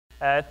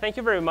Thank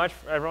you very much,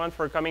 everyone,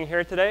 for coming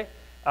here today.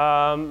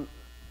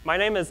 My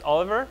name is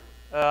Oliver.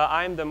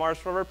 I'm the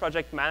Mars Rover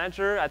project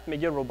manager at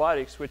McGill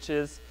Robotics, which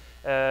is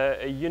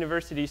a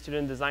university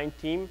student design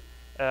team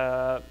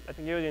at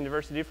McGill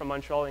University from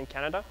Montreal in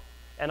Canada.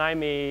 And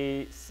I'm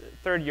a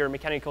third-year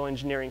mechanical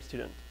engineering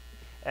student.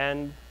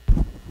 And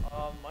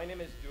my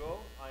name is Duo.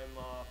 I'm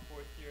a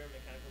fourth-year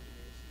mechanical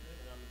engineering student,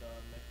 and I'm the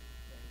mech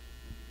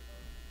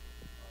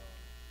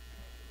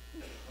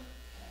engineering.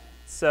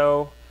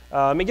 so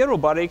McGill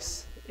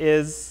Robotics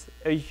is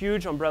a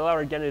huge umbrella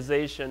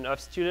organization of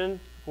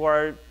students who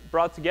are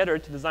brought together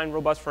to design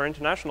robots for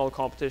international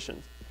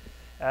competitions.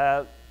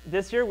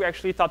 This year, we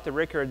actually topped the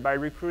record by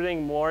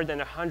recruiting more than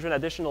 100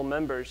 additional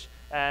members,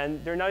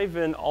 and they're not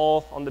even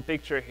all on the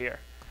picture here.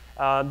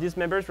 These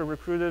members were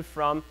recruited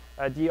from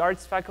the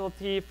arts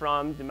faculty,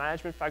 from the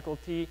management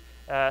faculty,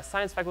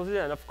 science faculty,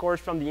 and of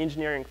course from the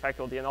engineering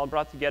faculty, and all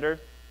brought together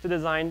to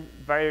design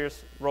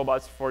various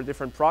robots for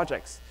different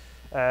projects.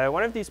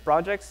 One of these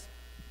projects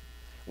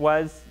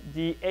was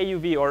the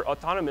AUV, or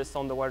Autonomous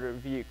Underwater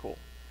Vehicle.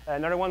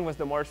 Another one was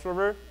the Mars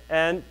Rover,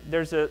 and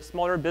there's a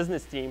smaller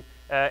business team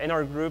in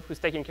our group who's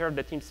taking care of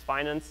the team's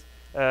finance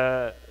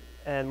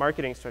and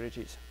marketing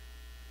strategies.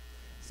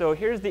 So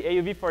here's the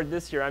AUV for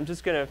this year. I'm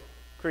just going to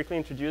quickly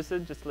introduce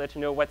it just to let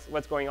you know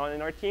what's going on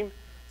in our team.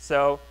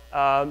 So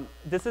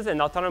this is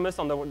an autonomous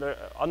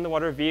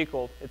underwater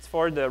vehicle. It's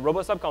for the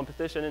RoboSub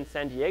competition in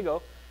San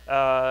Diego.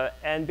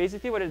 And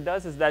basically what it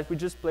does is that we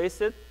just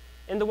place it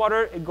in the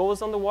water, it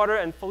goes on the water,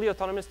 and fully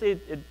autonomously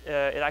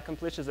it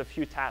accomplishes a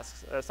few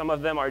tasks. Some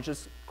of them are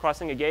just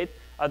crossing a gate.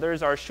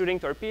 Others are shooting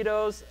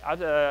torpedoes,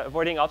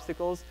 avoiding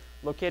obstacles,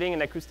 locating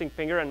an acoustic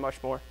finger, and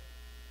much more.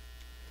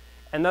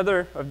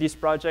 Another of these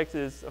projects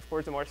is, of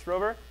course, the Mars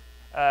Rover,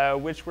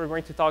 which we're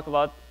going to talk a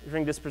lot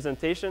during this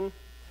presentation.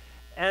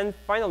 And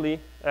finally,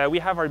 we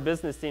have our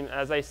business team.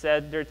 As I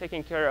said, they're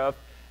taking care of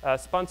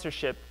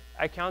sponsorship,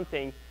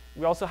 accounting.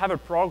 We also have a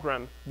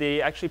program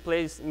they actually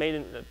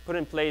put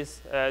in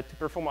place to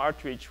perform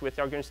outreach with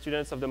young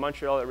students of the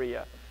Montreal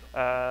area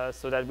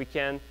so that we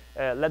can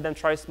let them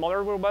try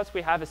smaller robots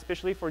we have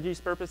especially for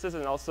these purposes,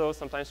 and also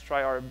sometimes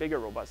try our bigger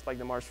robots like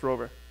the Mars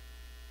Rover.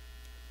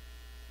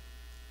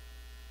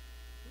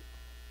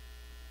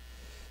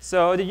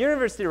 So the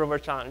University Rover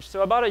Challenge.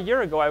 So about a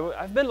year ago,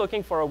 I've been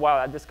looking for a while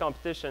at this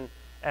competition,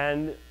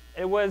 and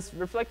it was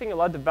reflecting a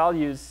lot of the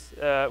values,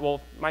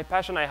 my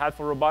passion I had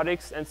for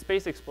robotics and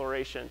space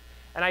exploration.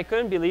 And I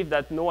couldn't believe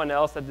that no one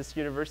else at this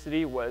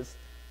university was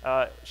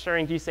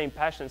sharing these same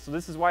passions. So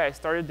this is why I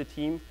started the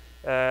team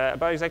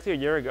about exactly a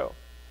year ago.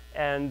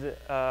 And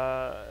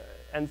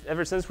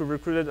ever since, we've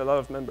recruited a lot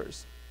of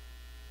members.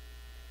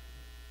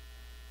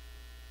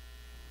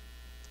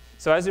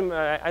 So as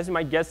you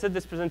might guess it,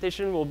 this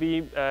presentation will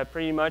be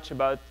pretty much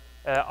about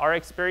our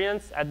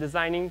experience at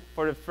designing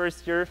for the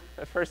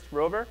first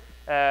rover,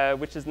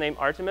 which is named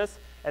Artemis,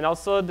 and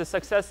also the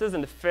successes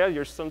and the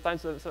failures.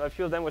 Sometimes a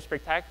few of them were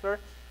spectacular.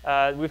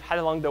 We've had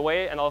along the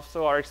way, and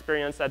also our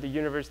experience at the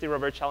University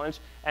Rover Challenge,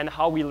 and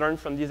how we learned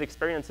from these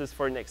experiences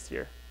for next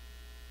year.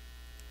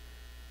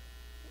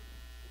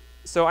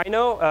 So I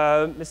know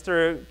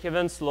Mr.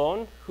 Kevin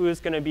Sloan, who's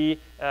the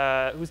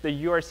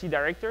URC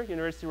director,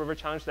 University Rover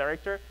Challenge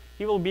director.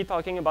 He will be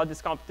talking about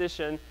this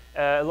competition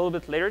a little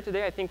bit later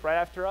today, I think right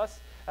after us.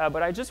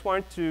 But I just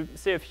wanted to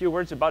say a few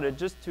words about it,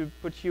 just to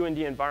put you in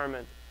the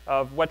environment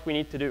of what we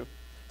need to do.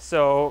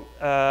 So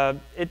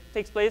it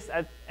takes place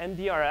at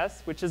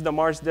MDRS, which is the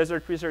Mars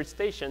Desert Research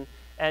Station.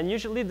 And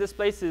usually this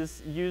place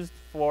is used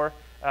for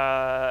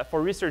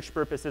research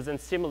purposes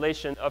and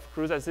simulation of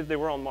crews as if they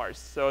were on Mars.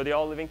 So they're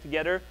all living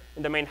together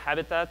in the main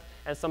habitat,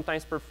 and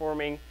sometimes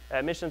performing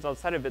missions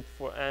outside of it,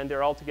 and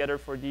they're all together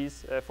for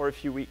a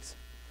few weeks.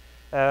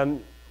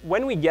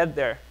 When we get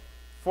there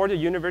for the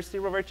University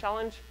Rover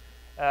Challenge,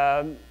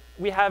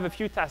 we have a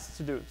few tasks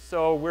to do.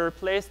 So we're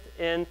placed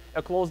in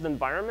a closed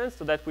environment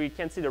so that we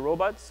can see the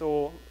robot.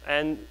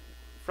 And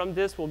from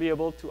this, we'll be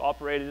able to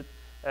operate it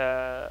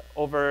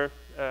over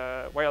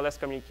wireless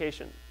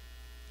communication.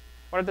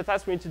 One of the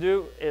tasks we need to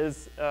do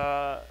is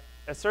a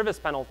service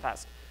panel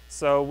task.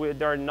 So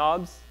there are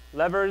knobs,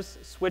 levers,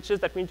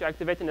 switches that we need to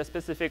activate in a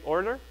specific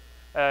order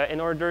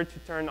in order to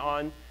turn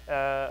on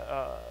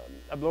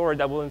a blower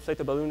that will inflate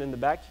a balloon in the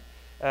back.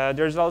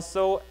 There's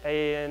also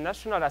an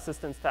astronaut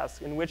assistance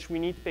task in which we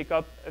need to pick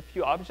up a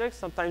few objects,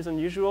 sometimes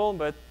unusual,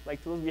 but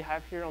like tools we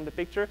have here on the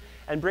picture,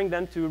 and bring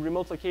them to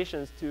remote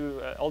locations to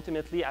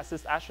ultimately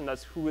assist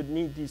astronauts who would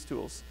need these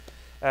tools.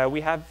 We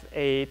have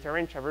a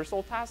terrain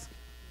traversal task,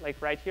 like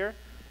right here,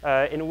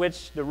 in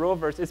which the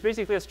rovers, it's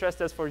basically a stress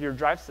test for your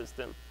drive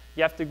system.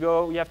 You have to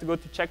go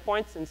to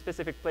checkpoints in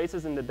specific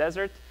places in the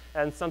desert,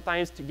 and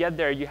sometimes to get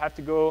there, you have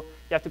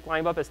to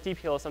climb up a steep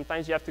hill.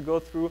 Sometimes you have to go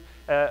through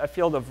a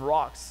field of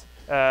rocks.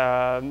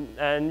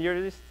 And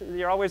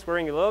you're always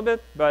worrying a little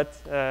bit, but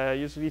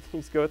usually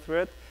things go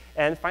through it.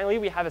 And finally,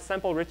 we have a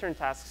sample return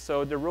task.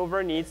 So the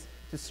rover needs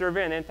to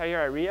survey an entire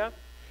area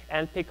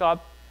and pick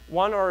up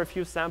one or a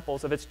few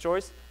samples of its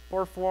choice,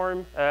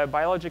 perform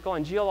biological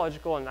and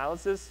geological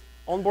analysis,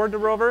 onboard the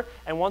rover,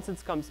 and once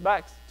it comes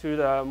back to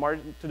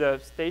the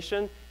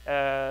station,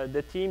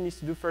 the team needs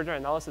to do further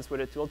analysis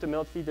with it to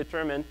ultimately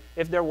determine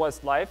if there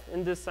was life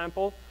in this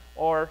sample,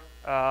 or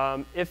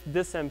if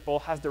this sample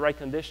has the right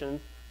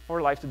conditions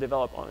for life to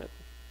develop on it.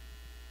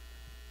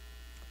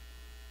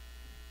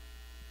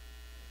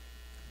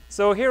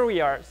 So here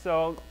we are.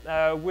 So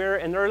we're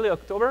in early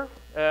October,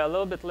 a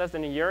little bit less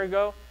than a year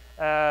ago.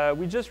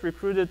 We just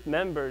recruited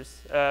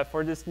members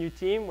for this new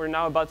team. We're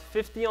now about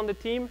 50 on the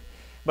team,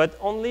 but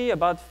only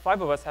about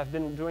 5 of us have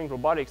been doing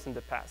robotics in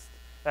the past.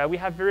 We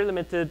have very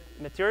limited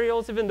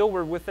materials, even though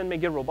we're within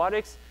McGill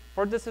Robotics.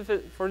 For this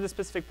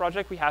specific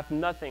project, we have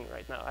nothing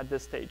right now at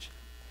this stage.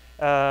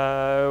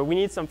 We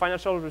need some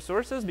financial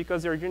resources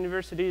because our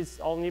university is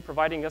only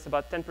providing us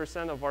about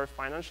 10% of our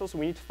financials. So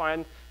we need to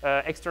find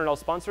external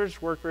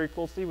sponsors, work very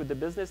closely with the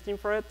business team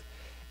for it.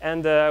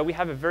 And we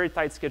have a very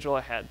tight schedule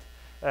ahead.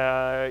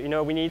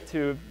 We need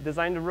to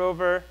design the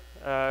rover.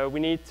 We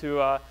need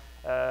to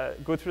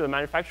go through the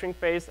manufacturing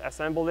phase,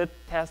 assemble it,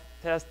 test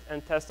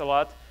a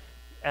lot.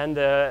 And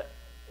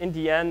in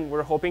the end,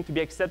 we're hoping to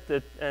be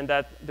accepted and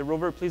that the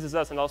rover pleases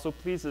us and also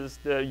pleases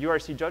the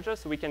URC judges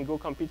so we can go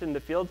compete in the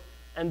field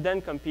and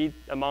then compete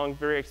among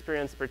very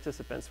experienced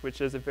participants, which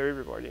is a very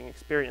rewarding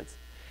experience.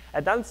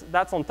 And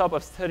that's on top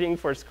of studying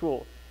for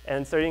school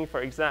and studying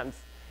for exams.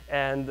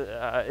 And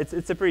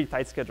it's a pretty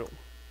tight schedule.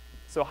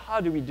 So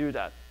how do we do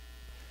that?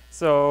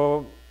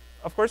 So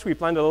of course, we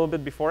planned a little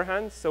bit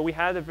beforehand. So we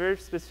had a very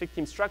specific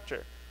team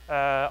structure.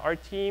 Our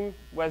team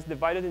was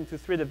divided into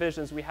 3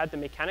 divisions. We had the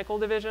mechanical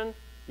division,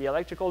 the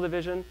electrical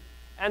division,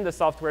 and the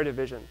software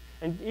division.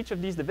 And each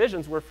of these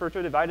divisions were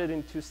further divided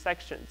into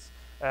sections.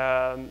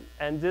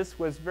 And this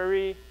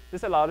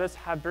allowed us to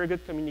have very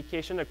good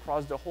communication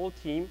across the whole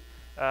team.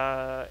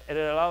 It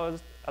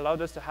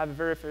allowed us to have a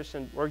very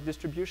efficient work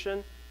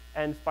distribution.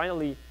 And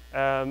finally,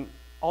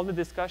 all the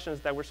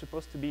discussions that were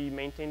supposed to be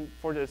maintained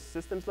for the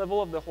systems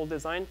level of the whole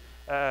design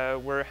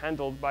were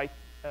handled by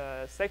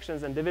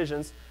sections and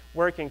divisions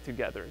working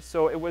together.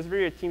 So it was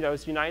really a team that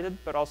was united,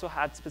 but also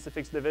had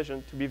specific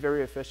division to be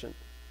very efficient.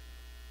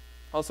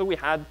 Also, we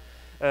had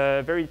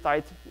a very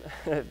tight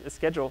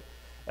schedule.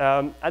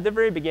 At the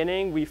very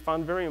beginning, we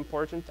found very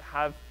important to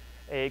have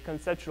a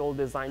conceptual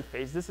design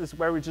phase. This is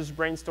where we just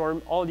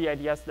brainstorm all the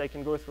ideas that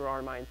can go through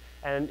our mind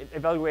and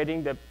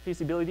evaluating the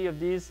feasibility of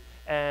these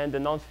and the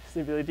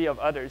non-feasibility of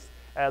others.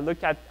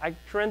 Look at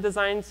current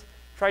designs,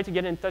 try to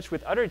get in touch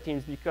with other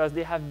teams because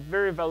they have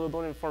very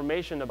valuable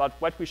information about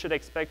what we should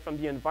expect from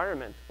the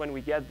environment when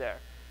we get there.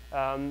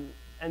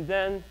 And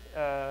then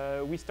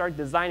we start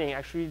designing,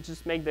 actually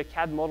just make the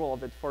CAD model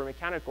of it for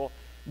mechanical,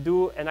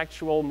 do an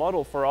actual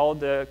model for all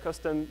the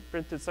custom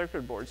printed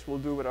circuit boards we'll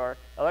do with our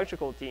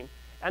electrical team.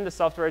 And the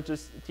software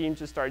team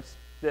just starts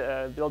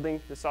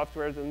building the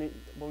software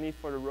we'll need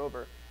for the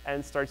rover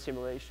and start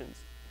simulations.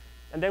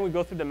 And then we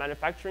go through the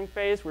manufacturing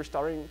phase. We're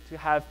starting to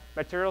have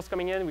materials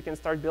coming in. We can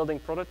start building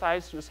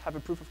prototypes, just have a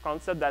proof of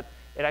concept that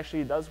it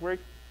actually does work.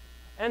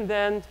 And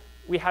then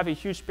we have a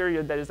huge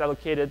period that is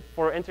allocated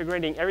for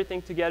integrating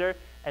everything together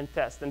and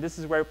test. And this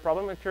is where a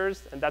problem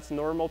occurs, and that's a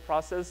normal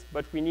process,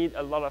 but we need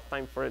a lot of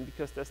time for it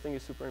because testing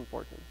is super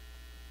important.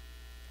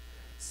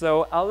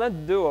 So I'll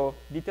let Duo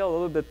detail a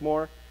little bit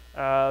more,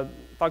 talk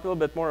a little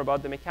bit more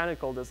about the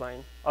mechanical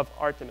design of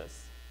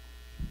Artemis.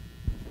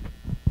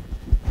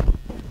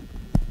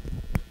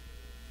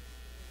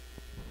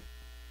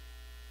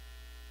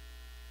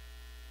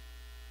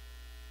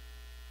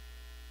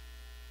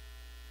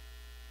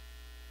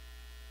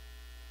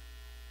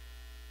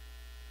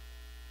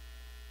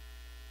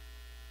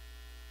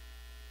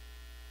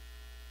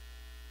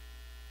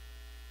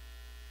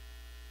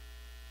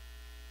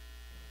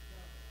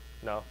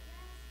 No?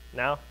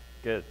 Now?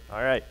 Good.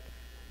 All right.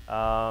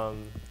 All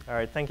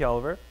right. Thank you,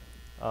 Oliver.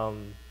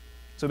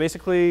 So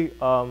basically,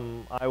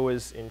 I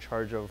was in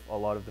charge of a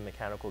lot of the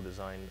mechanical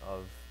design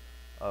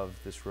of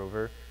this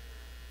rover.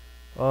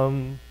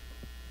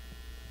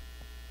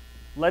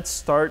 Let's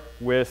start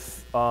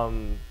with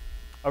a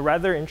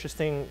rather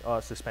interesting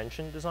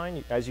suspension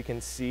design. As you can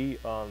see,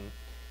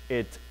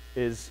 it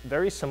is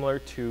very similar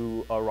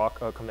to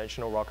a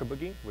conventional rocker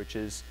boogie, which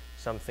is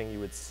something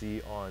you would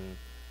see on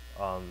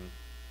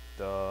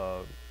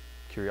the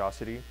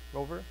Curiosity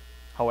rover.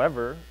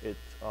 However,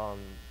 the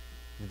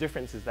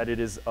difference is that it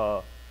is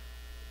a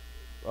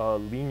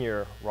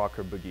linear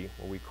rocker boogie,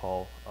 what we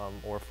call,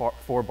 or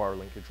 4-bar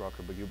linkage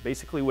rocker boogie.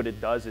 Basically, what it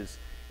does is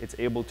it's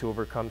able to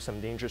overcome some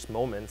dangerous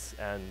moments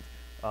and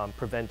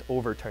prevent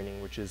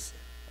overturning, which is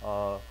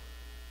a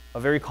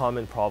very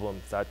common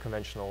problem that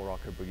conventional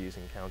rocker boogies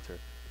encounter.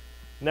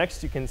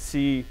 Next, you can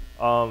see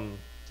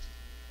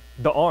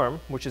the arm,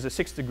 which is a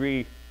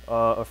 6-degree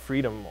of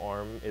freedom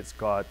arm. It's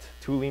got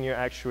 2 linear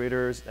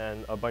actuators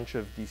and a bunch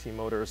of DC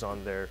motors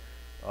on there.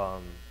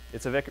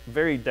 It's a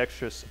very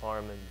dexterous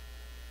arm,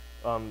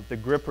 and the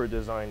gripper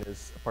design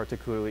is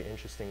particularly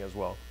interesting as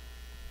well.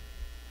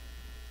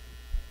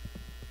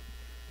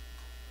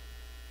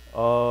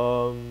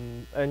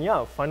 And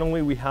yeah,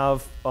 finally we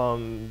have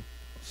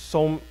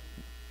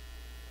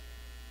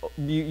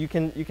you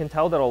can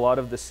tell that a lot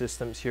of the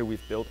systems here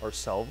we've built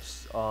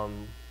ourselves.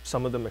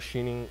 Some of the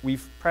machining,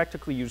 we've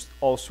practically used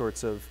all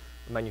sorts of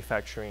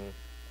manufacturing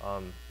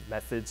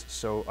methods.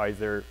 So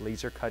either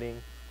laser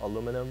cutting,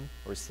 aluminum,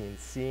 or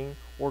CNCing,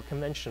 or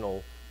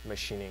conventional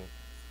machining.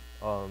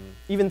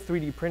 Even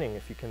 3D printing.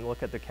 If you can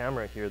look at the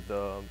camera here,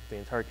 the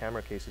entire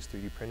camera case is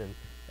 3D printed,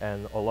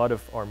 and a lot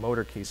of our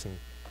motor casing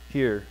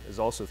here is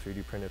also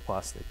 3D printed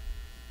plastic.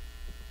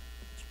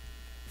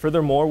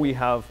 Furthermore, we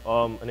have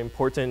an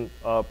important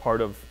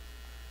part of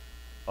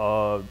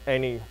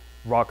any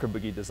rocker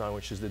boogie design,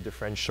 which is the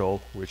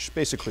differential, which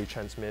basically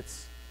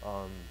transmits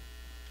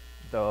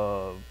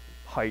the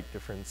height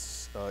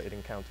difference it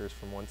encounters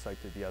from one side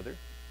to the other.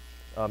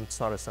 It's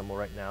not assembled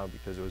right now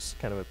because it was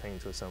kind of a pain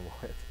to assemble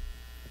it.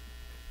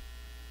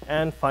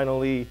 And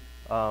finally,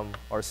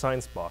 our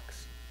science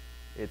box.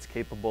 It's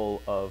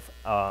capable of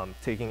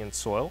taking in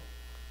soil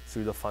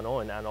through the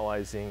funnel and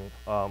analyzing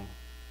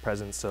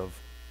presence of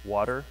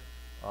water,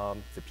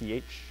 the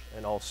pH,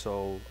 and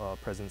also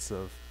presence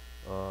of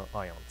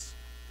ions.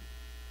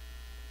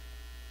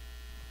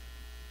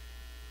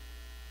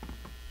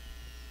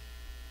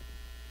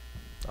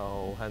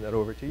 I'll hand it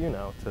over to you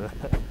now to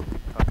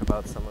talk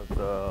about some of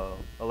the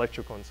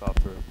electrical and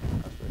software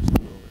aspects of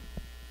Rover.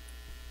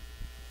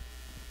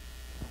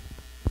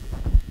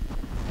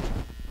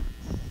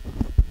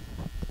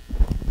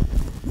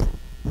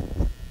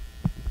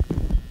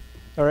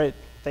 All right,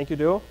 thank you,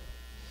 Duo.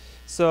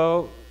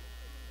 So,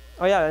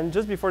 oh yeah, and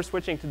just before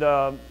switching to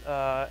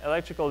the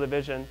electrical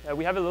division,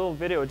 we have a little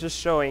video just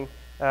showing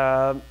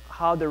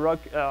how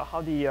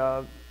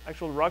the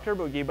actual rocker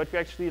boogie, but we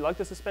actually lock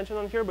the suspension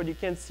on here, but you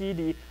can see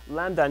the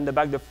lambda in the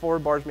back, the 4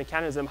 bars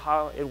mechanism,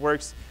 how it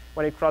works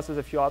when it crosses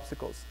a few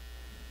obstacles.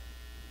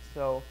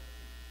 So,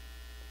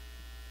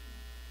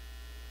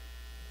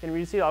 you can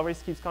really see it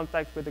always keeps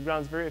contact with the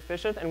ground. It's very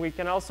efficient, and we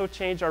can also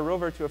change our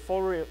Rover to a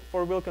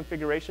four-wheel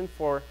configuration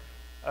for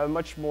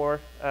much more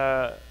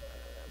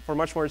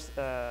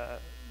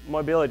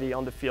mobility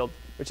on the field,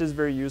 which is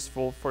very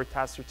useful for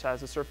tasks such as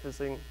the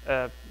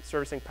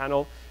surfacing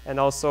panel and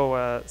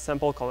also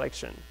sample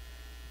collection.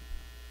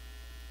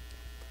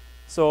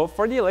 So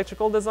for the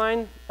electrical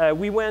design,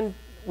 we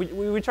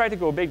tried to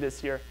go big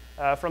this year.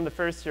 From the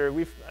first year,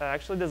 we've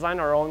actually designed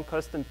our own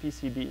custom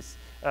PCBs.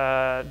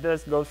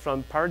 This goes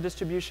from power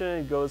distribution,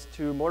 it goes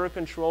to motor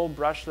control,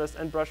 brushless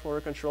and brush motor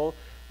control,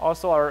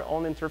 also our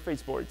own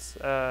interface boards.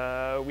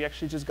 We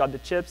actually just got the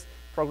chips,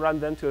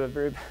 programmed them to a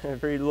very,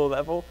 very low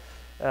level,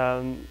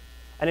 and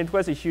it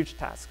was a huge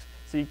task.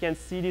 So you can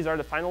see these are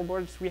the final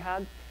boards we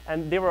had,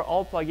 and they were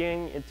all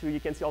plugging into, you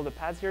can see all the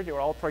pads here, they were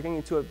all plugging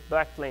into a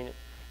backplane.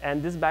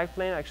 And this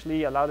backplane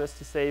actually allowed us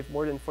to save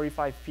more than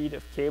 45 feet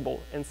of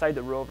cable inside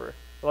the Rover,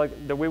 like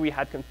the way we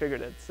had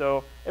configured it.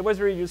 So it was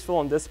very useful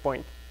on this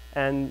point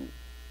and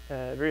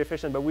very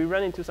efficient, but we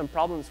ran into some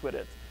problems with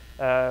it,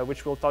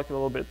 which we'll talk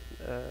a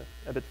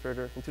bit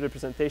further into the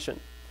presentation.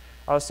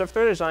 Our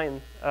software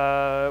design,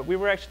 we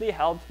were actually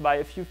helped by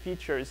a few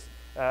features.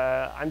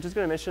 I'm just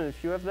going to mention a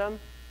few of them.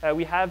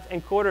 We have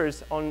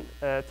encoders on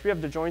 3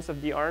 of the joints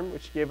of the arm,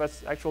 which gave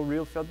us actual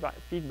real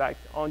feedback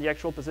on the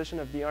actual position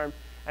of the arm.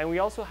 And we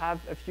also have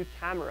a few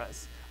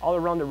cameras all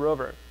around the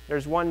Rover.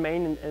 There's one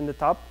main in the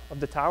top of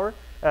the tower.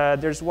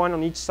 There's one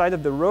on each side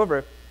of the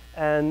Rover.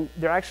 And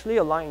they're actually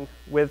aligned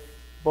with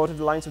both of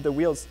the lines of the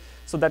wheels,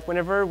 so that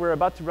whenever we're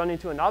about to run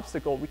into an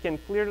obstacle, we can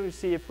clearly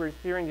see if we're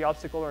clearing the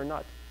obstacle or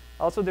not.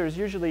 Also, there's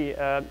usually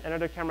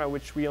another camera,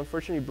 which we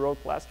unfortunately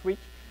broke last week.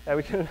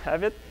 We couldn't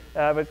have it,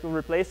 but we'll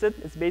replace it.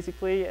 It's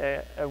basically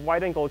a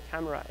wide-angle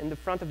camera in the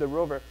front of the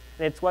Rover,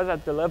 and it was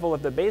at the level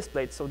of the base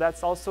plate, so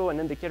that's also an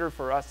indicator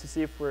for us to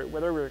see if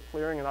whether we're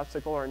clearing an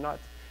obstacle or not.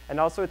 And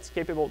also, it's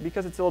capable,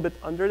 because it's a little bit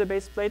under the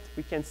base plate,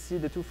 we can see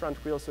the 2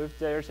 front wheels, so if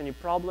there's any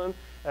problem,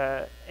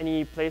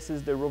 any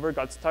places the Rover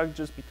got stuck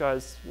just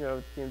because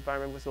the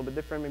environment was a little bit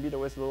different, maybe there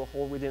was a little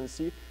hole we didn't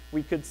see,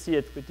 we could see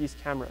it with these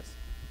cameras.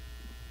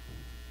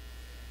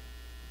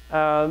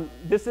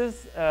 This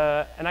is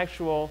an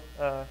actual,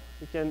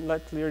 you can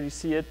clearly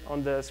see it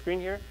on the screen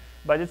here,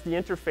 but it's the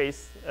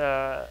interface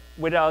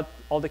without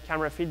all the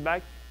camera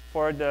feedback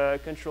for the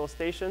control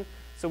station.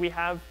 So we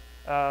have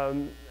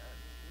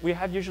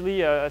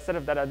usually a set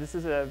of data.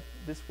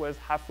 This was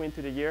halfway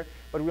into the year,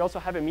 but we also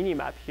have a mini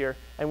map here,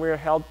 and we're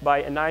helped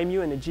by an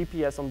IMU and a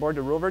GPS on board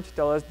the Rover to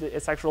tell us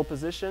its actual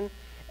position,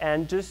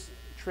 and just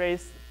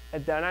trace a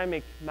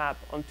dynamic map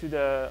onto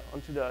the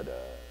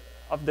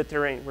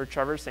terrain we're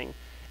traversing.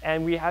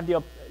 And we have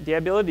the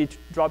ability to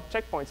drop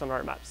checkpoints on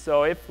our maps.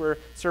 So if we're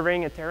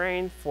surveying a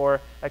terrain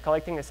for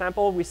collecting a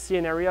sample, we see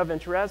an area of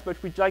interest,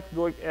 but we'd like to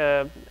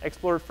go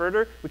explore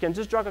further, we can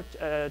just drop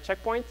a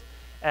checkpoint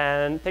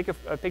and take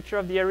a picture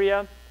of the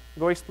area,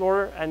 go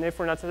explore, and if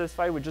we're not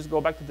satisfied, we just go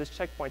back to this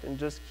checkpoint and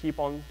just keep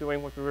on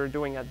doing what we were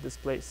doing at this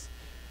place.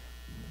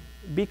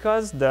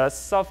 Because the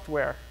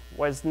software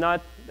was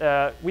not,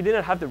 we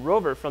didn't have the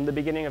Rover from the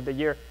beginning of the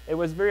year, it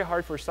was very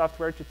hard for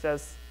software to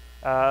test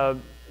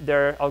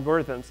their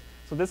algorithms.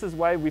 So this is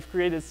why we've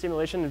created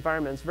simulation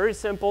environments. Very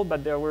simple,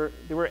 but they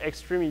were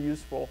extremely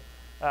useful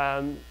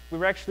we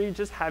were actually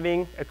just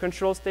having a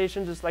control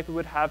station just like we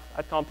would have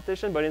at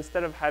competition, but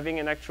instead of having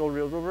an actual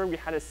real rover, we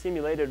had a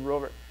simulated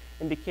rover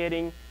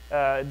indicating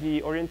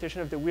the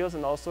orientation of the wheels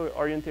and also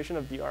orientation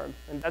of the arm.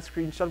 And that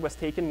screenshot was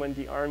taken when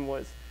the arm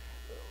was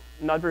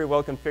not very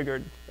well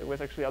configured. It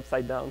was actually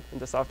upside down in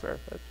the software,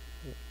 but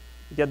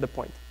you get the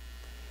point.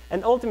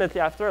 And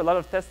ultimately, after a lot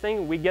of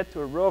testing, we get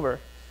to a rover.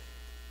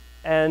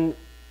 And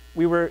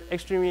we were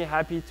extremely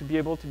happy to be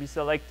able to be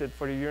selected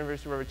for the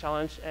University Rover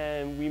Challenge,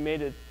 and we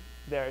made it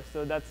there.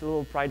 So that's a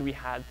little pride we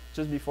had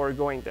just before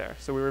going there.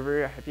 So we were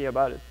very happy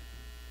about it.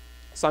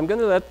 So I'm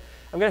gonna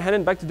hand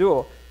it back to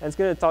Duo, and it's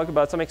gonna talk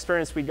about some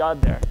experience we got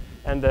there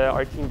and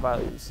our team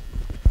values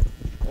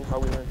and how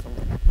we learned from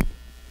them.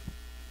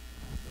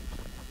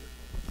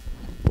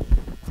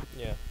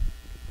 Yeah.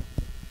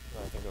 No,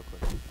 I think I'll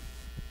quit.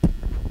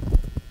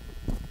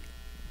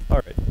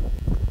 All right.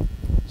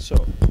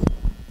 So,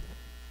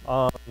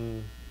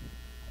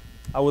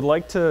 I would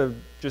like to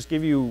just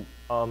give you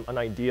an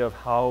idea of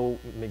how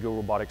McGill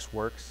Robotics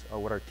works,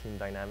 what our team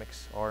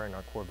dynamics are, and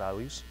our core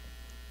values.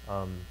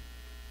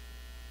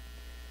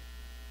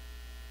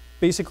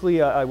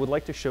 Basically, I would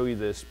like to show you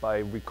this by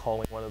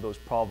recalling one of those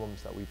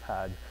problems that we've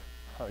had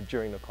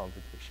during the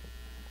competition.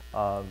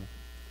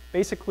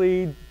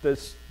 Basically,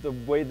 the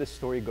way this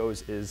story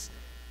goes is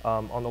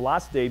on the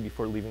last day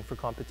before leaving for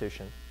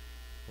competition,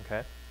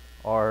 okay,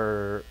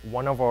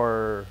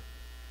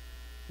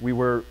 we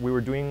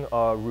were doing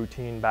a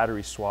routine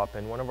battery swap,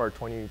 and one of our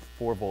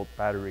 24-volt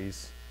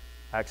batteries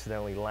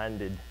accidentally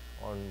landed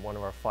on one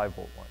of our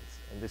 5-volt ones,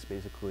 and this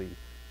basically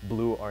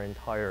blew our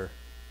entire,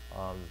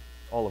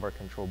 all of our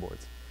control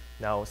boards.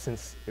 Now,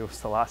 since it was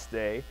the last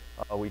day,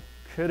 we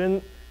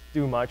couldn't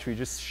do much. We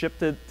just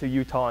shipped it to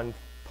Utah and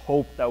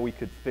hoped that we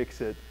could fix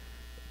it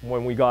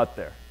when we got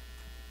there.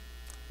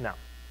 Now,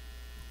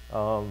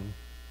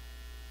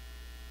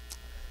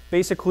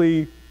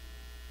 basically,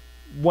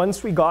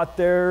 once we got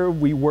there,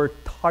 we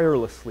worked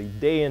tirelessly,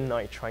 day and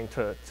night, trying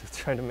to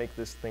make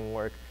this thing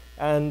work,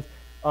 and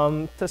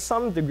to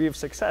some degree of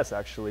success,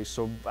 actually.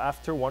 So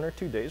after 1 or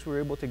 2 days, we were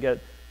able to get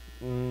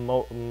a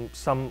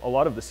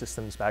lot of the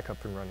systems back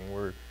up and running.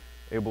 We're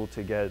able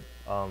to get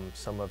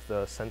some of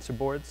the sensor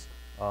boards,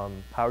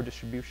 power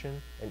distribution,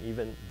 and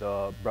even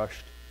the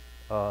brushed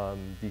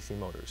DC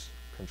motors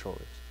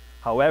controllers.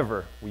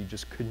 However, we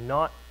just could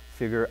not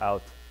figure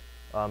out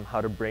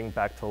how to bring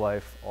back to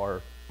life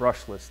our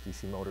brushless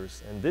DC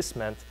motors, and this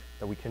meant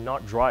that we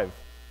cannot drive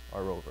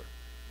our Rover.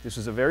 This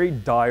was a very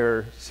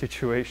dire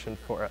situation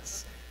for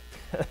us.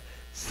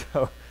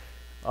 So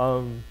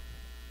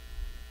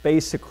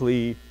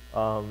basically,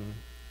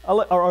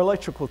 our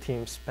electrical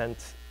team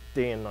spent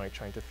day and night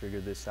trying to figure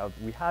this out.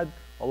 We had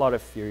a lot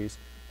of theories.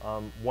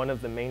 One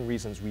of the main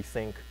reasons we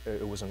think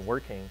it wasn't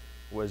working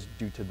was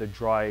due to the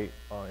dry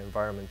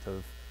environment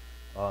of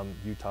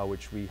Utah,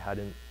 which we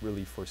hadn't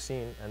really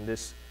foreseen, and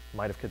this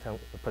might have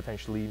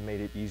potentially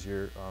made it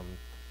easier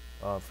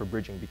for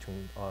bridging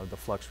between the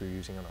flux we were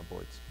using on our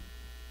boards.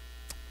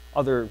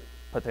 Other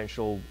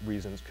potential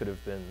reasons could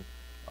have been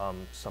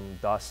some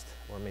dust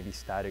or maybe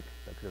static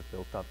that could have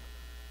built up.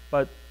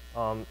 But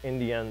in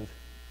the end,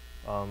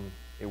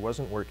 it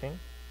wasn't working,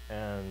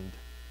 and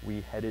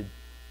we headed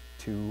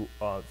to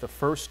the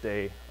first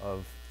day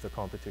of the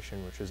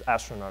competition, which is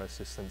astronaut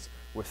assistance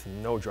with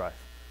no drive.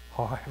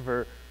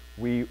 However,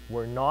 we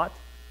were not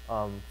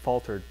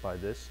faltered by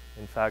this.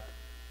 In fact,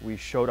 we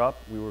showed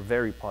up, we were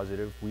very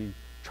positive. We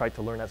tried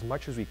to learn as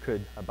much as we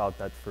could about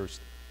that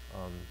first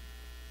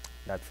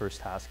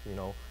task, you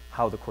know,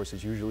 how the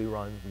courses usually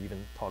run. We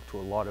even talked to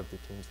a lot of the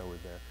teams that were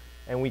there.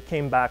 And we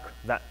came back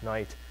that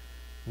night,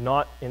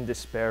 not in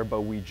despair,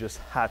 but we just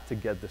had to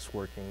get this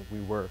working.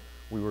 We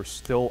were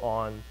still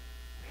on,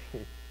 we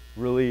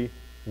really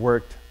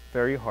worked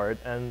very hard,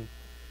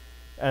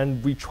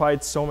 and we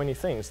tried so many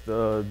things.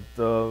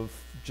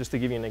 Just to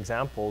give you an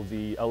example,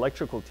 the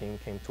electrical team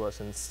came to us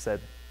and said,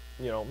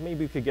 you know,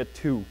 maybe we could get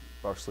 2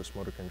 brushless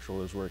motor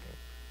controllers working.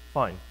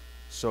 Fine.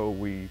 So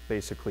we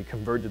basically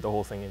converted the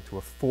whole thing into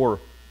a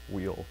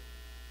 4-wheel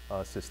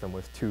system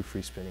with 2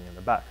 free spinning in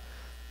the back.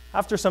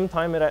 After some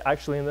time, it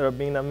actually ended up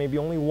being that maybe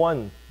only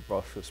 1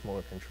 brushless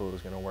motor controller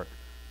was going to work.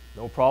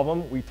 No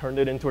problem. We turned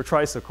it into a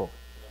tricycle.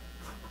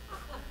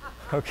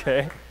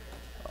 Okay.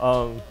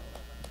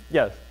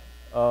 Yes.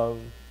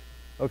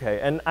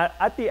 Okay, and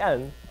at the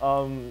end,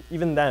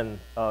 even then,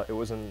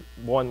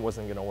 one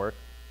wasn't going to work,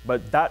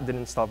 but that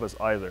didn't stop us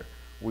either.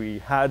 We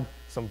had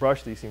some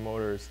brushed DC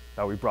motors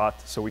that we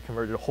brought, so we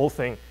converted the whole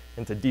thing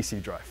into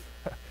DC drive.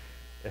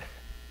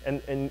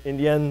 And in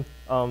the end,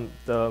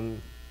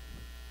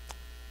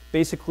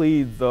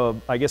 basically,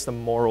 I guess the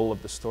moral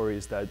of the story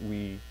is that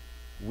we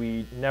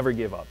never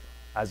give up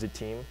as a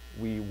team.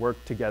 We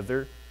worked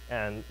together,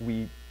 and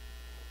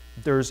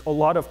there's a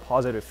lot of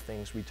positive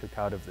things we took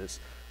out of this.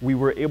 We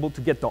were able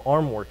to get the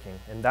arm working,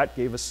 and that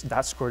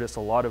scored us a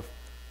lot of,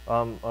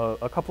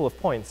 a couple of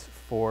points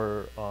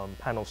for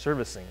panel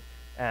servicing.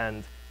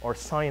 And our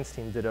science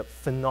team did a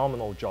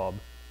phenomenal job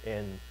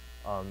in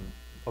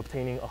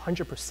obtaining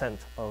 100%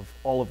 of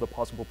all of the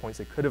possible points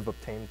they could have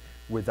obtained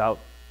without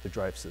the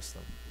drive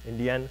system. In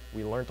the end,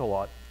 we learned a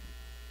lot.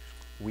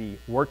 We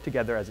worked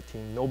together as a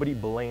team. Nobody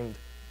blamed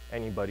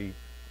anybody,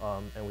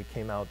 and we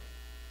came out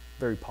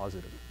very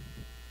positive.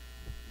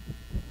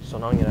 So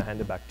now I'm going to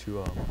hand it back to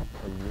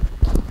Olivier.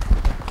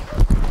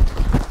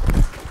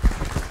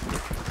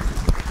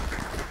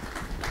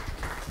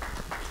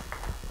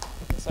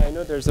 So I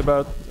know there's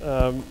about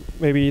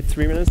maybe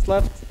 3 minutes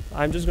left.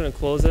 I'm just going to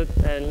close it,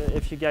 and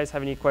if you guys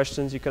have any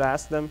questions, you could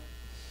ask them.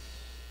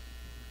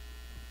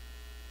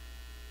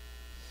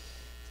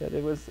 So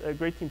it was a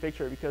great team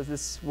picture because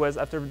this was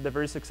after the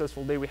very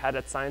successful day we had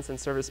at Science and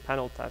Service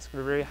panel task.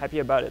 We're very happy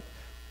about it.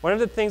 One of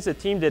the things the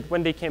team did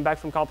when they came back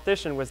from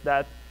competition was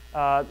that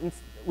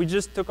we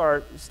just took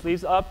our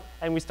sleeves up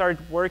and we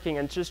started working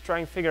and just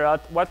trying to figure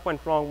out what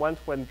went wrong, what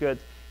went good.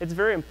 It's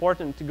very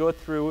important to go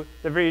through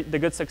the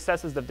good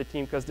successes of the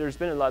team because there's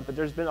been a lot, but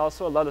there's been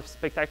also a lot of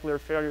spectacular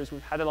failures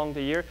we've had along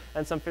the year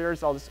and some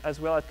failures as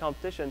well at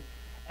competition.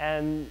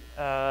 And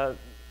the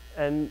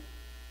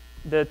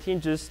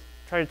team just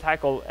tried to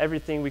tackle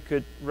everything we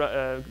could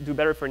do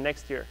better for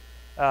next year.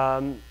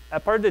 A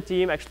part of the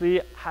team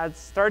actually had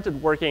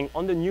started working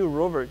on the new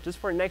Rover just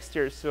for next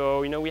year.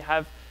 So we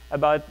have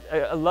about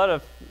a lot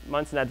of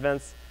months in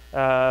advance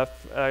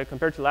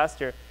compared to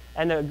last year.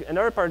 And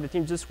another part of the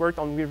team just worked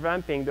on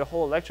revamping the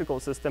whole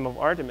electrical system of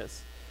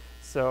Artemis.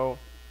 So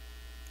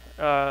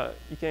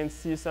you can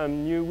see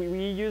some new,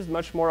 we used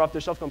much more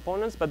off-the-shelf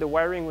components, but the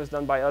wiring was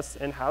done by us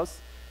in-house.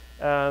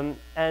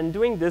 And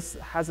doing this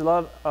has a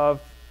lot of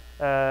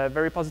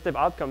very positive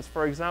outcomes.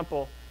 For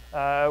example,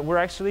 we're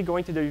actually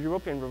going to the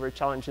European Rover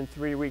Challenge in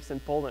 3 weeks in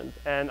Poland.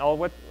 And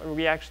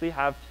we actually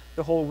have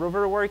the whole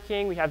Rover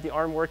working, we have the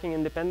arm working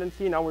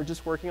independently, now we're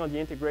just working on the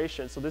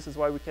integration. So this is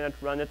why we cannot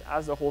run it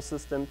as a whole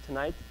system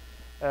tonight,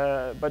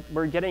 but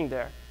we're getting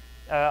there.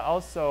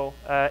 Also,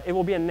 it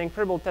will be an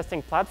incredible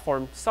testing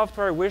platform.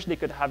 Software wished they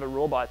could have a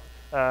robot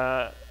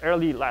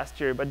early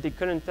last year, but they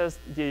couldn't test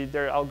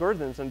their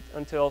algorithms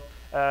until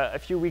a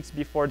few weeks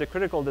before the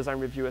critical design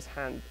review is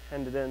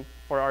handed in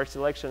for our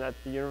selection at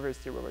the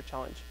University Rover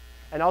Challenge.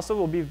 And also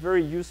will be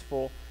very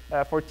useful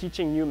for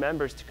teaching new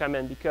members to come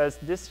in, because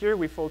this year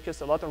we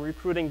focused a lot on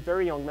recruiting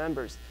very young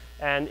members,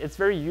 and it's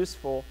very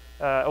useful.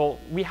 Well,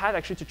 we had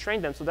actually to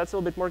train them, so that's a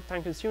little bit more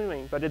time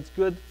consuming, but it's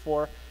good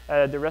for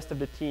the rest of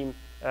the team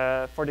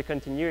for the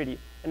continuity.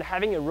 And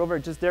having a Rover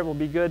just there will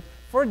be good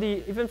for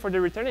even for the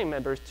returning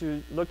members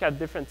to look at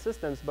different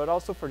systems, but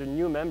also for the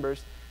new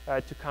members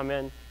to come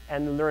in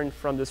and learn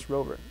from this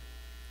Rover.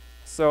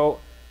 So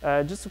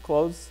just to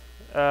close,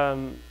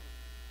 we're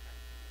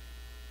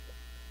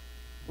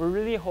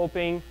really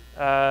hoping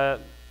to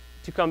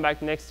come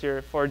back next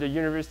year for the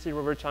University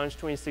Rover Challenge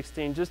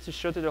 2016, just to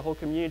show to the whole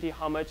community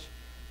how much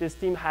this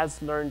team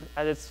has learned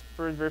at its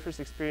very first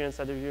experience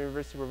at the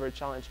University Rover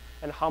Challenge,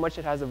 and how much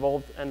it has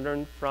evolved and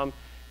learned from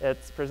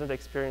its present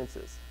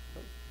experiences.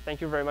 So,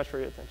 thank you very much for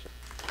your attention.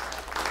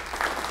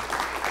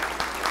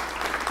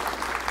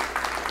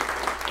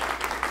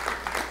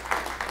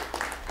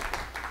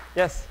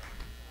 Yes?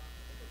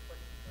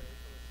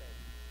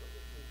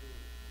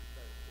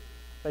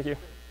 Thank you.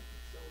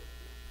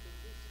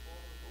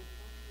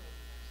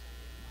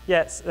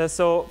 Yes,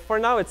 so for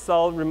now it's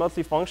all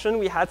remotely function.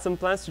 We had some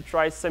plans to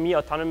try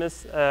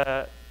semi-autonomous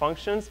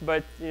functions,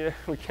 but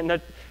we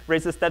cannot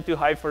raise the step too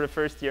high for the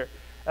first year.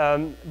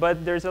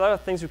 But there's a lot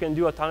of things we can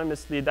do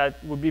autonomously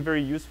that would be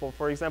very useful.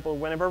 For example,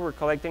 whenever we're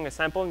collecting a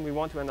sample and we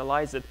want to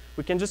analyze it,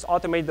 we can just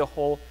automate the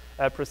whole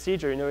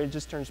procedure. It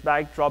just turns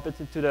back, drop it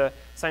into the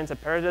science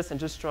apparatus, and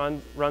just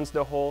runs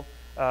the whole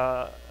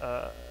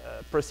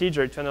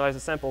procedure to analyze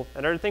the sample.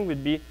 Another thing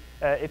would be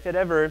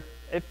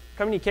if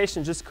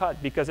communication just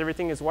cut because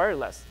everything is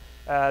wireless,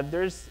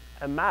 there's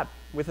a map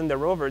within the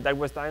rover that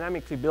was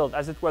dynamically built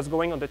as it was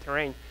going on the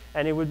terrain.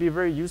 And it would be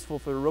very useful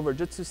for the rover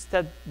just to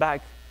step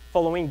back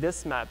following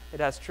this map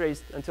it has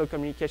traced until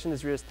communication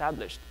is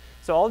reestablished.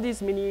 So all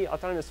these mini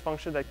autonomous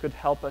functions that could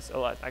help us a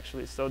lot,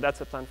 actually. So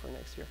that's a plan for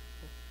next year.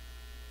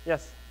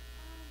 Yes?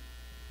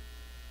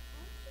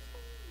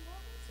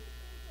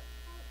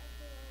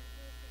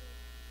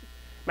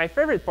 My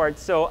favorite part,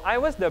 so I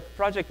was the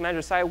project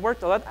manager, so I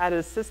worked a lot at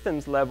a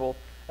systems level.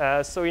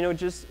 So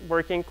just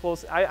working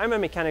close. I'm a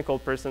mechanical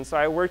person, so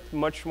I worked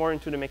much more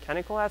into the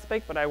mechanical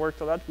aspect, but I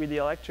worked a lot with the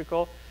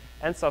electrical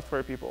and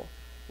software people.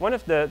 One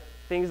of the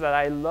things that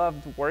I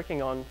loved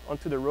working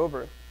onto the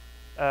rover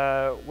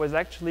was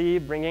actually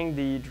bringing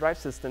the drive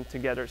system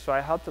together. So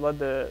I helped a lot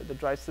the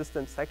drive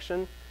system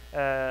section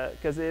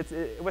because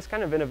it was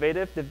kind of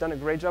innovative. They've done a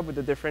great job with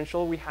the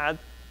differential we had.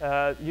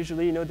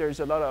 Usually, there's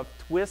a lot of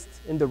twists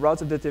in the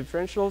rods of the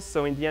differentials,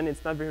 so in the end,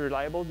 it's not very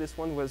reliable. This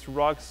one was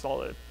rock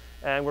solid,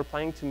 and we're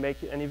planning to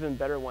make an even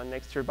better one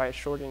next year by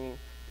shortening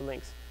the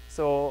links.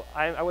 So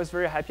I was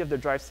very happy of the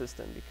drive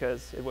system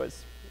because it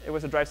was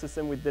a drive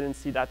system we didn't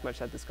see that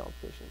much at this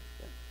competition.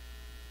 Yeah.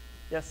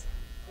 Yes?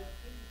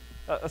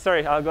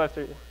 Sorry, I'll go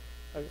after you.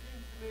 Okay. It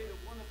seems to me that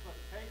one of the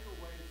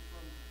takeaways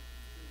from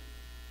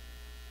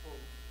the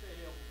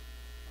failed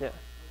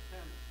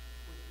attempt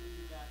would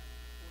be that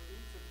for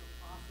each of the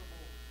possible,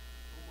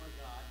 oh my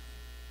God,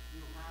 you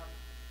have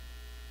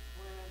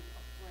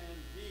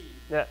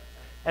Yeah,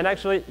 and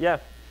actually, yeah.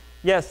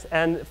 Yes,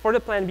 and for the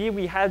plan B,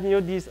 we had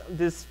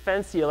this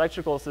fancy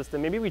electrical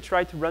system. Maybe we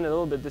tried to run a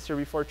little bit this year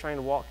before trying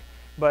to walk.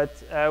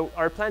 But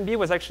our plan B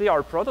was actually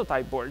our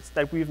prototype boards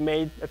that we've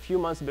made a few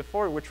months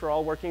before, which were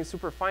all working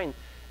super fine.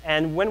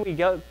 And when we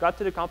got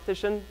to the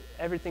competition,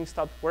 everything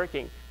stopped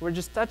working. We were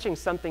just touching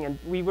something, and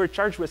we were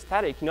charged with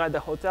static, at the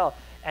hotel.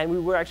 And we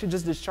were actually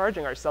just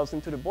discharging ourselves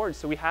into the board.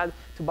 So we had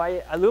to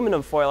buy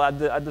aluminum foil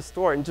at the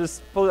store and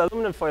just pull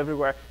aluminum foil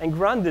everywhere and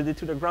grounded it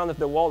to the ground of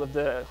the wall of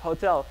the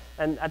hotel.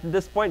 And at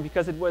this point,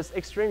 because it was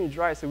extremely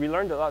dry, so we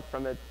learned a lot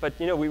from it. But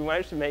we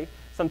managed to make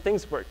some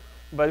things work.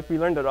 But we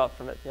learned a lot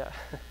from it, yeah,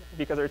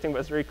 because everything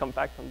was very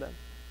compact on them.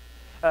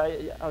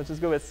 Yeah, I'll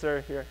just go with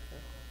Sir here.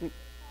 Right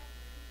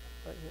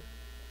here.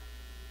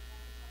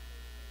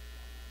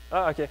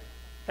 Oh, okay.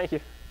 Thank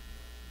you.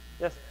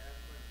 Yes.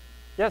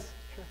 Yes,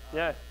 sure.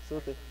 Yeah,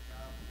 absolutely.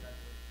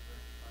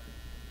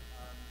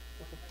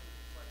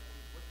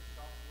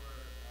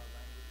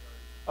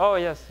 Oh,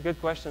 yes.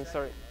 Good question.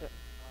 Sorry. Yeah. I'm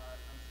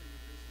sure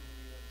you've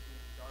recently seen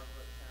the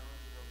DARPA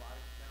challenge, the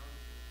Robotics challenge,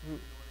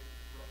 humanoid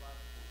robots.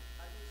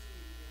 How do you see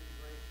the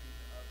integration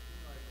of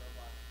humanoid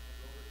robots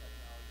and Rover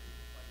technology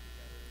playing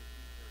together in the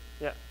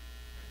future? Yeah.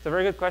 It's a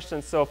very good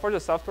question. So for the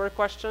software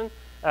question,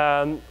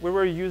 we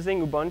were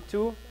using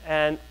Ubuntu,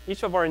 and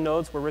each of our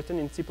nodes were written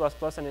in C++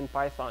 and in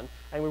Python.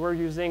 And we were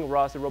using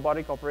ROS, the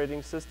robotic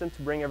operating system,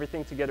 to bring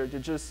everything together, to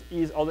just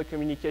ease all the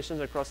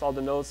communications across all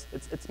the nodes.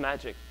 It's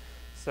magic.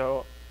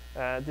 So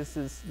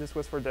this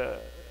was for the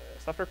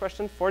software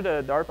question. For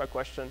the DARPA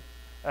question,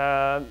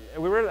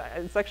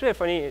 it's actually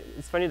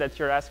it's funny that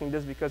you're asking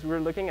this, because we were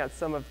looking at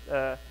some of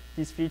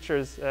these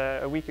features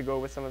a week ago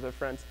with some of the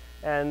friends.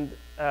 And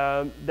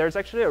there's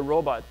actually a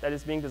robot that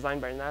is being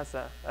designed by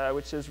NASA,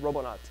 which is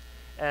Robonaut.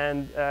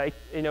 And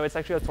it's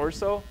actually a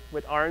torso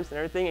with arms and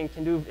everything, and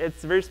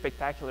it's very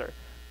spectacular.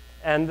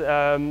 And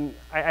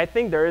I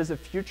think there is a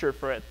future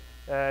for it,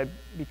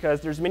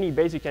 because there's many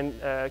bays you can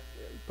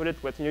put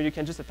it with. You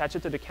can just attach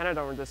it to the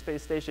Canadarm or the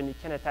space station. You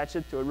can attach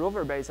it to a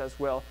rover base as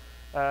well.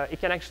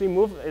 It can actually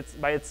move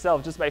by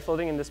itself just by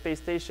floating in the space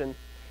station.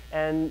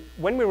 And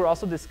when we were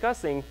also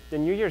discussing the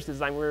New Year's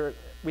design,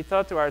 we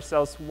thought to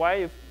ourselves,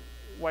 why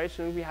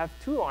shouldn't we have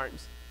two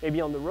arms,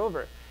 maybe on the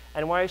rover?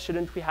 And why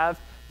shouldn't we have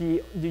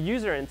the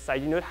user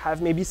inside,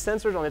 have maybe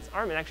sensors on its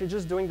arm and actually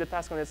just doing the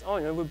task on its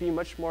own? It would be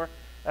much more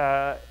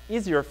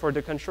easier for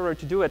the controller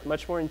to do it,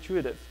 much more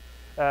intuitive.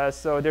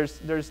 So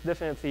there's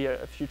definitely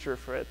a future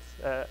for it,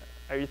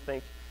 I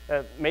think.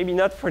 Maybe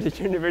not for the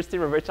University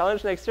Rover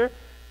Challenge next year,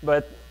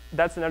 but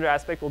that's another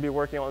aspect we'll be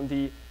working on,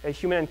 the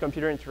human and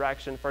computer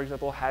interaction. For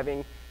example,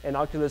 having an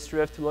Oculus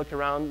Rift to look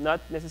around, not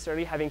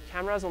necessarily having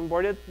cameras on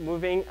board it,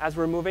 moving as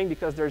we're moving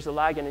because there's a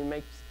lag and it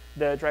makes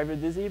the driver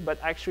dizzy, but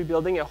actually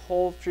building a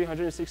whole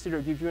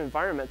 360-degree view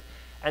environment.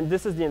 And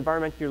this is the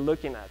environment you're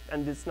looking at,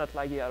 and it's not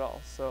laggy at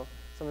all. So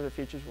some of the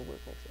features will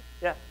work next year.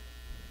 Yeah?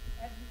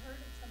 Have you heard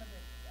of some of the,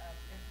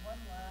 there's one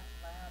lab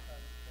that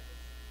was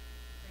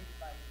created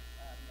by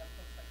young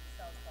folks like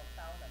yourselves called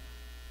Thalamus,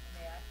 and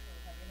they actually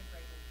have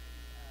integrated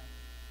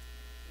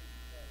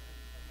the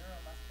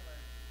neuromuscular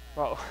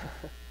Wow.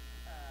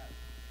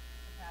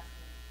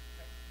 capacity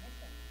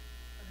recognition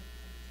so that you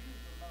can do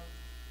remote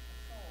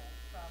control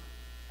from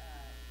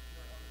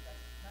your own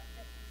desktop.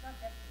 It's not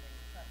destination,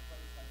 it's not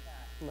closed like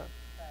that. No.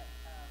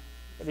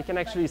 But they can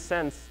actually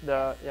sense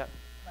the, yes, yeah,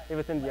 right.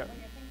 within the, When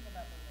you're thinking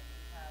about moving,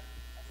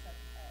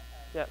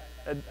 you have yeah,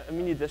 a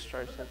mini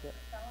discharge. Look at Yeah.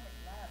 the Thalamic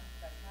lab,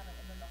 you guys have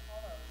it, and then the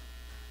hollow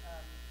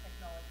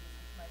technologies,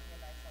 which might be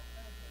a nice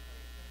alternative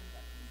where you're creating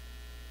that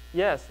piece.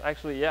 Yes,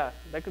 actually, yeah,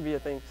 that could be a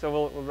thing. So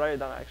we'll write it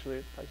down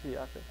actually after. Okay, cool. You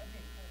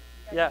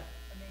guys Yeah. are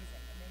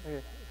amazing.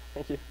 Okay.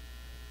 Thank you.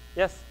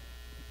 Yes.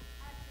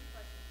 I have two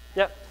questions.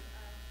 Yep. One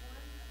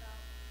about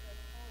the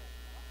total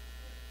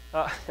cost. Uh,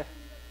 Even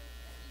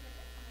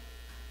estimated,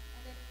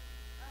 and then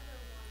other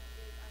one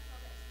is I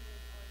saw the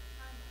estimated or the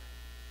timeline.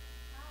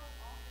 How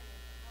often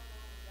and for how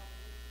long will y'all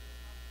be using this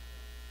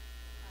software?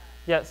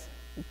 yes.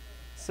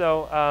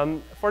 So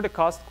for the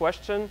cost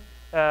question,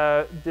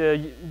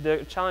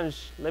 the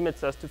challenge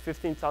limits us to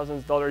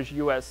 $15,000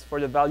 US for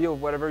the value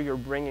of whatever you're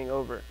bringing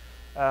over.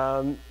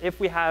 If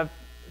we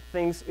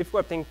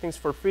obtain things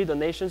for free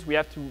donations, we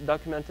have to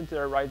document it to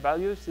the right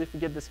values. If we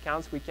get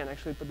discounts, we can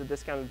actually put the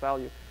discounted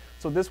value.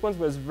 So this one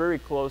was very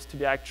close to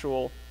the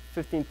actual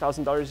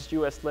 $15,000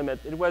 US limit.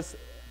 It was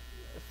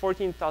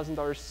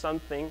 $14,000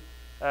 something,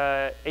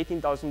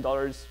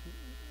 $18,000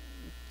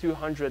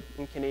 200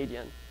 in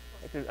Canadian.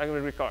 I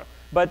can recall.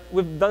 But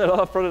we've done a lot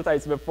of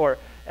prototypes before.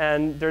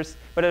 And there's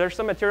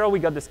some material we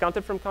got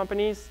discounted from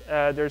companies.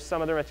 There's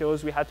some other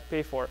materials we had to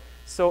pay for.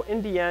 So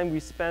in the end, we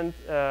spent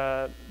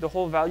the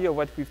whole value of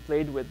what we've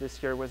played with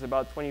this year was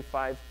about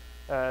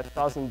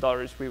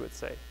 $25,000, we would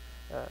say.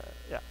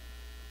 Yeah.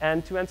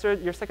 And to answer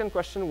your second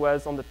question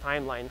was on the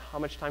timeline, how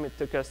much time it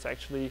took us to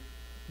actually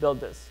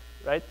build this,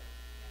 right?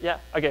 Yeah,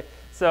 okay.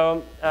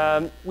 So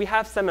we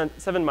have 7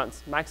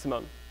 months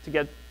maximum to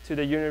get to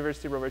the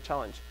University Rover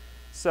Challenge.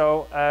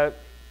 So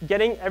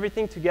getting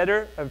everything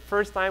together,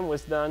 first time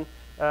was done,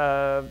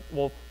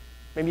 well,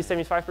 maybe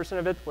 75%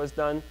 of it was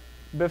done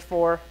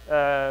before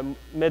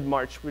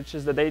mid-March, which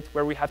is the date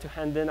where we have to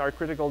hand in our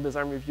critical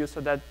design review so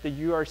that the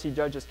URC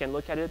judges can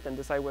look at it and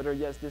decide whether,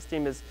 yes, this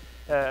team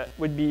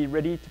would be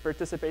ready to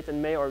participate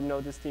in May, or no,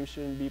 this team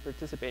shouldn't be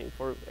participating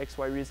for X,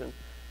 Y reason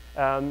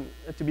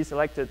to be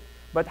selected.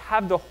 But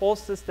have the whole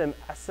system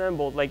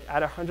assembled like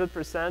at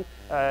 100%,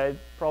 it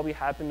probably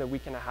happened a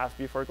week and a half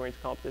before going to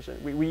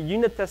competition. We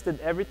unit tested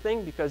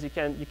everything because you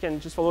can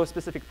just follow a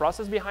specific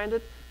process behind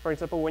it. For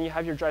example, when you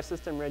have your drive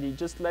system ready,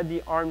 just let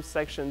the arm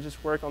section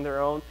just work on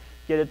their own,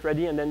 get it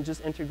ready, and then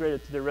just integrate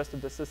it to the rest of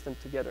the system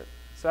together.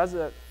 So as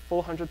a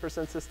full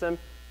 100% system,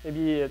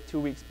 maybe 2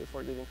 weeks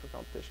before leaving for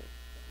competition.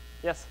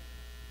 Yes?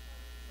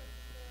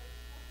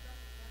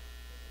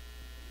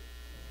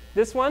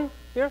 This one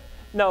here?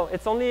 No,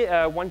 it's only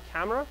one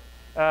camera.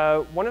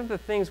 One of the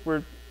things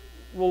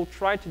we'll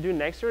try to do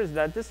next year is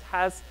that this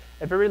has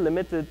a very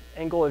limited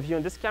angle of view.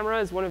 And this camera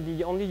is one of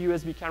the only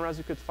USB cameras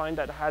you could find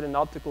that had an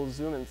optical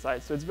zoom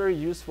inside. So it's very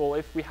useful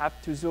if we have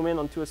to zoom in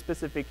onto a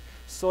specific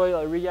soil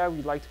area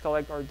we'd like to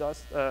collect our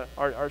dust,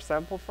 our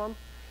sample from.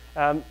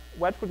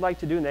 What we'd like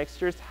to do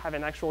next year is to have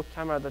an actual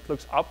camera that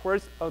looks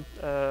upwards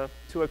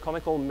to a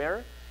conical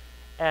mirror.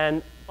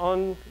 And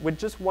with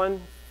just one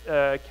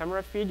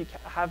camera feed, you can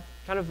have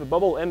kind of a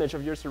bubble image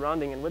of your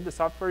surrounding. And with the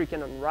software, you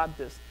can unwrap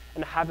this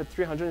and have a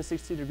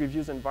 360-degree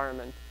views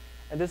environment.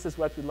 And this is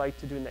what we'd like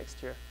to do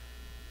next year.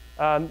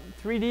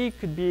 3D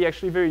could be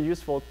actually very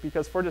useful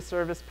because for the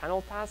service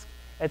panel task,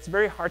 it's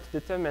very hard to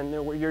determine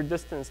your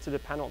distance to the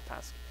panel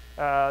task.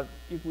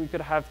 We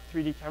could have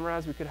 3D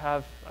cameras. We could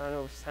have, I don't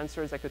know,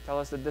 sensors that could tell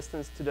us the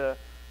distance to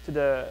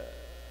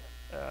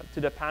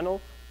the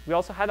panel. We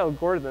also had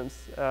algorithms.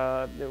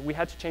 We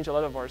had to change a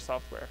lot of our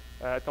software.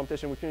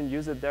 Competition, we couldn't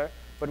use it there.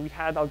 But we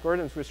had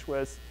algorithms, which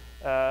was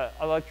a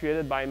lot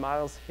created by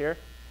Miles here,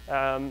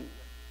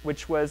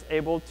 which was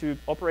able to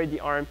operate the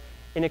arm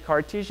in a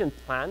Cartesian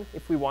plan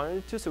if we wanted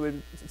it to, so it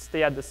would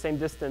stay at the same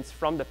distance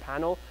from the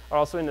panel, or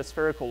also in a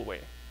spherical way.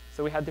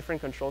 So we had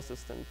different control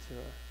systems.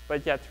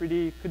 But yeah,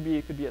 3D could be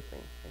a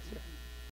thing.